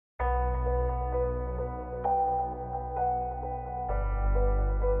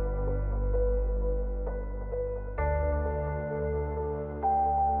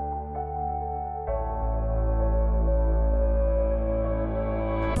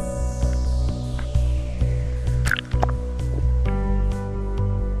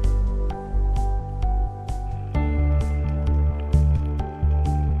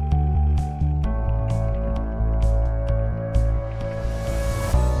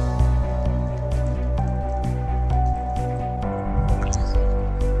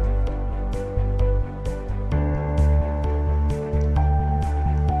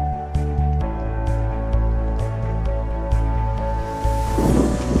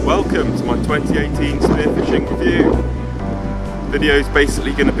Welcome to my 2018 spearfishing review. The video is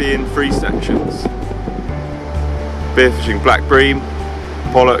basically going to be in 3 sections. Spearfishing black bream,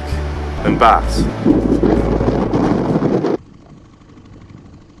 pollock and bass.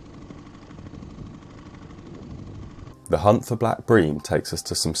 The hunt for black bream takes us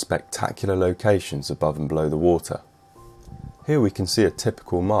to some spectacular locations above and below the water. Here we can see a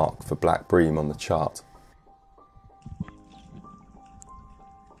typical mark for black bream on the chart.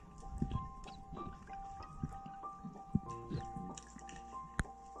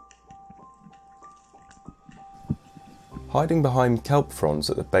 Hiding behind kelp fronds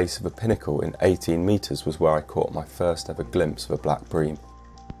at the base of a pinnacle in 18 metres was where I caught my first ever glimpse of a black bream.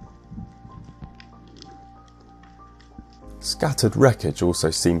 Scattered wreckage also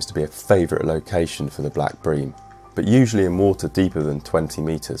seems to be a favourite location for the black bream, but usually in water deeper than 20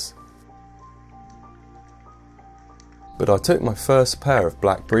 metres. But I took my first pair of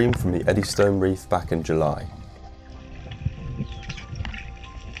black bream from the Eddystone Reef back in July.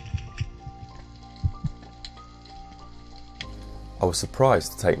 I was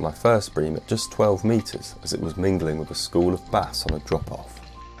surprised to take my first bream at just 12 metres as it was mingling with a school of bass on a drop-off.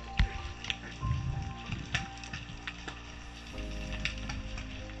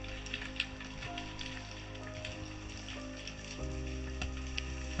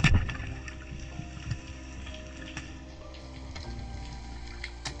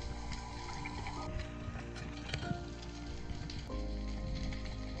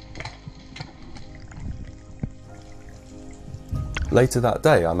 Later that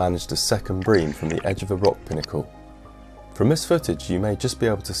day I managed a second bream from the edge of a rock pinnacle. From this footage you may just be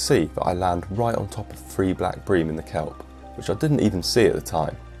able to see that I land right on top of 3 black bream in the kelp, which I didn't even see at the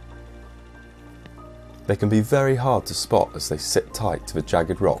time. They can be very hard to spot as they sit tight to the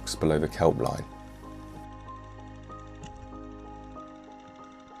jagged rocks below the kelp line.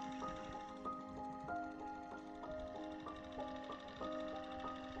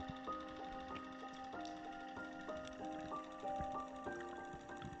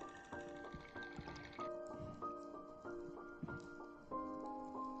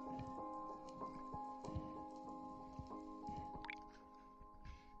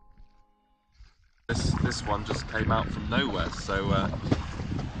 This one just came out from nowhere, so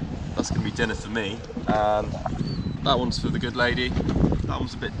that's going to be dinner for me. And that one's for the good lady. That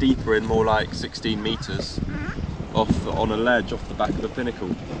one's a bit deeper in, more like 16 metres, on a ledge off the back of the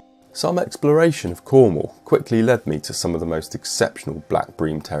pinnacle. Some exploration of Cornwall quickly led me to some of the most exceptional black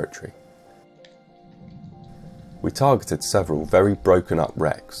bream territory. We targeted several very broken up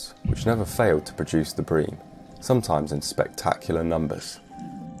wrecks, which never failed to produce the bream, sometimes in spectacular numbers.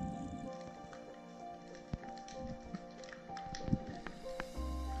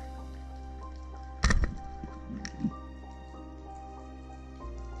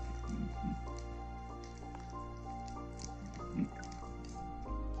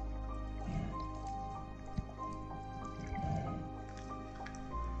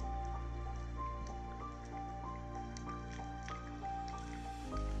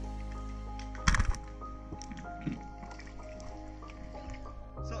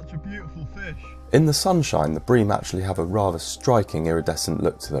 Such a beautiful fish. In the sunshine, the bream actually have a rather striking iridescent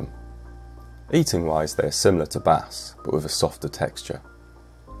look to them. Eating wise, they are similar to bass, but with a softer texture.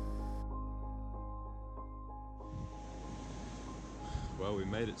 Well, we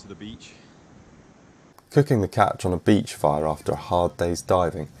made it to the beach. Cooking the catch on a beach fire after a hard day's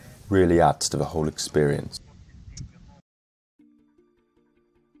diving really adds to the whole experience.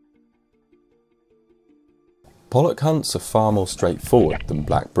 Pollock hunts are far more straightforward than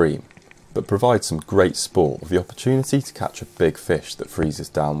black bream, but provide some great sport with the opportunity to catch a big fish that freezes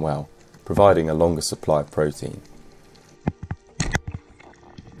down well, providing a longer supply of protein.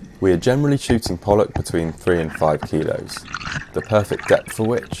 We are generally shooting pollock between 3 and 5 kilos, the perfect depth for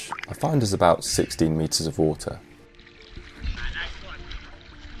which I find is about 16 metres of water.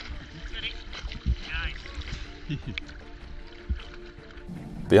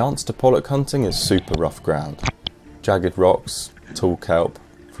 The answer to pollock hunting is super rough ground. Jagged rocks, tall kelp,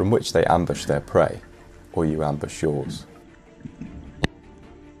 from which they ambush their prey, or you ambush yours.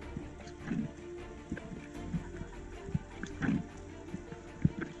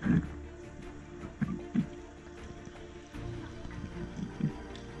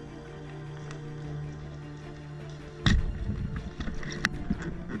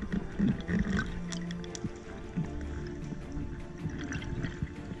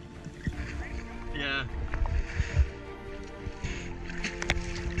 Yeah.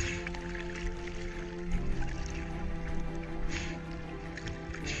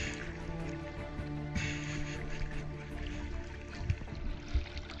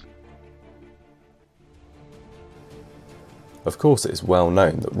 Of course, it is well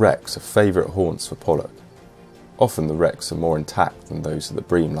known that wrecks are favourite haunts for pollock. Often the wrecks are more intact than those that the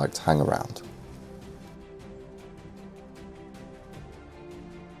bream like to hang around.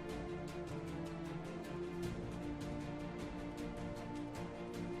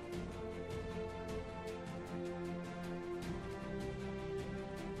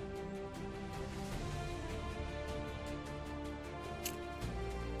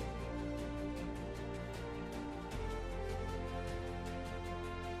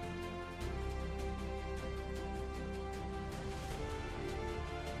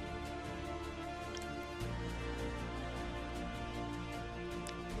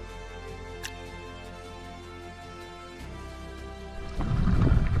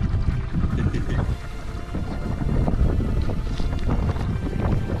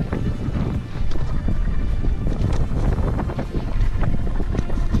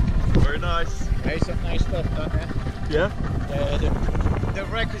 Very nice. There's some nice stuff down there. Yeah? Yeah, the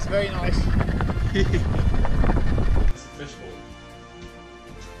wreck is very nice. Fish ball.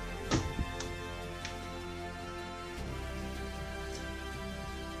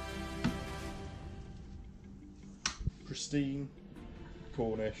 Pristine,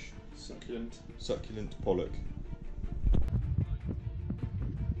 Cornish, succulent pollock.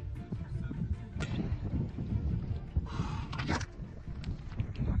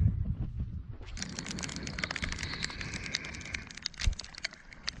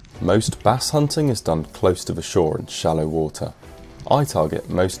 Most bass hunting is done close to the shore in shallow water. I target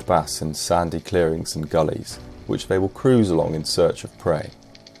most bass in sandy clearings and gullies, which they will cruise along in search of prey.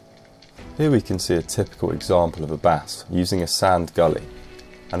 Here we can see a typical example of a bass using a sand gully,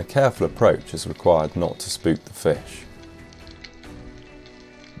 and a careful approach is required not to spook the fish.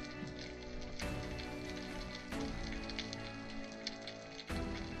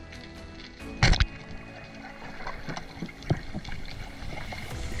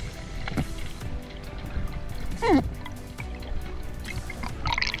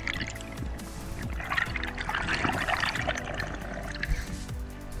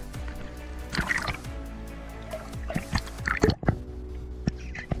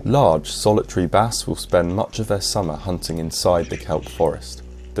 Large solitary bass will spend much of their summer hunting inside the kelp forest,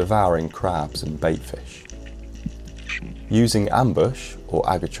 devouring crabs and baitfish. Using ambush or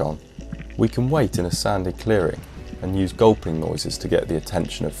agachon, we can wait in a sandy clearing and use gulping noises to get the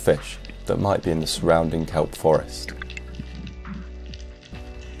attention of fish that might be in the surrounding kelp forest.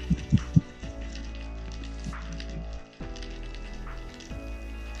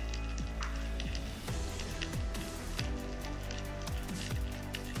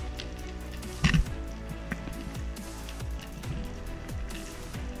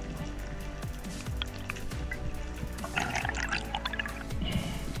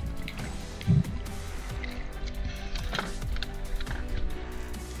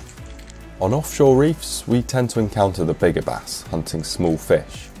 On offshore reefs, we tend to encounter the bigger bass hunting small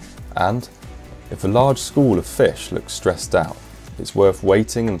fish, and if a large school of fish looks stressed out, it's worth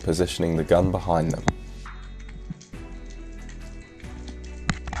waiting and positioning the gun behind them.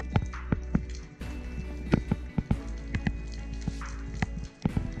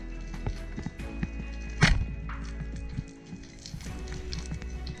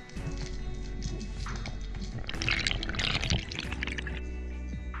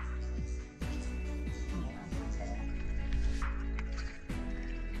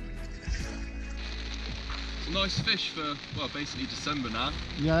 Nice fish for, well, basically December now.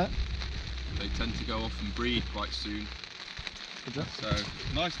 Yeah. They tend to go off and breed quite soon. So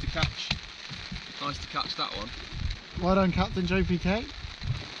nice to catch that one. Well done, Captain JPK.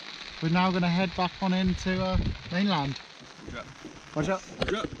 We're now going to head back on into mainland. Yeah. Roger.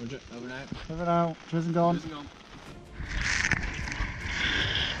 Yeah. Over now. Cheers and gone. Cheers and gone.